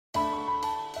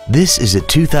This is a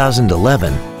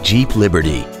 2011 Jeep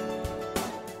Liberty.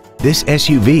 This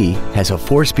SUV has a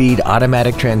 4-speed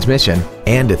automatic transmission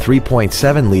and a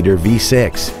 3.7-liter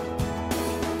V6.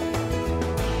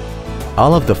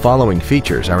 All of the following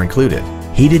features are included: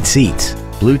 heated seats,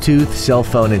 Bluetooth cell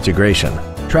phone integration,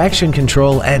 traction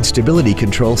control and stability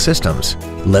control systems,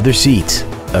 leather seats,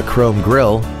 a chrome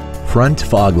grille, front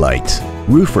fog lights,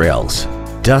 roof rails,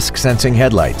 dusk sensing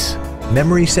headlights,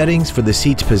 memory settings for the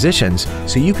seat's positions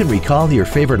so you can recall your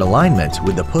favorite alignments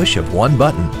with the push of one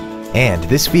button. And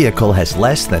this vehicle has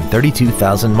less than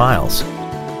 32,000 miles.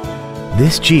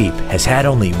 This Jeep has had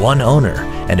only one owner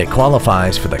and it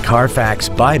qualifies for the Carfax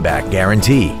buyback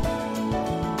guarantee.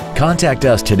 Contact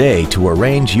us today to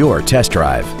arrange your test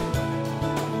drive.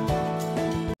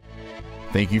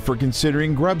 Thank you for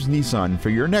considering Grubbs Nissan for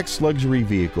your next luxury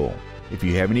vehicle. If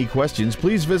you have any questions,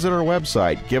 please visit our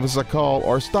website, give us a call,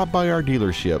 or stop by our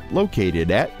dealership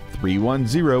located at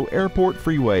 310 Airport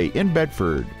Freeway in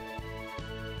Bedford.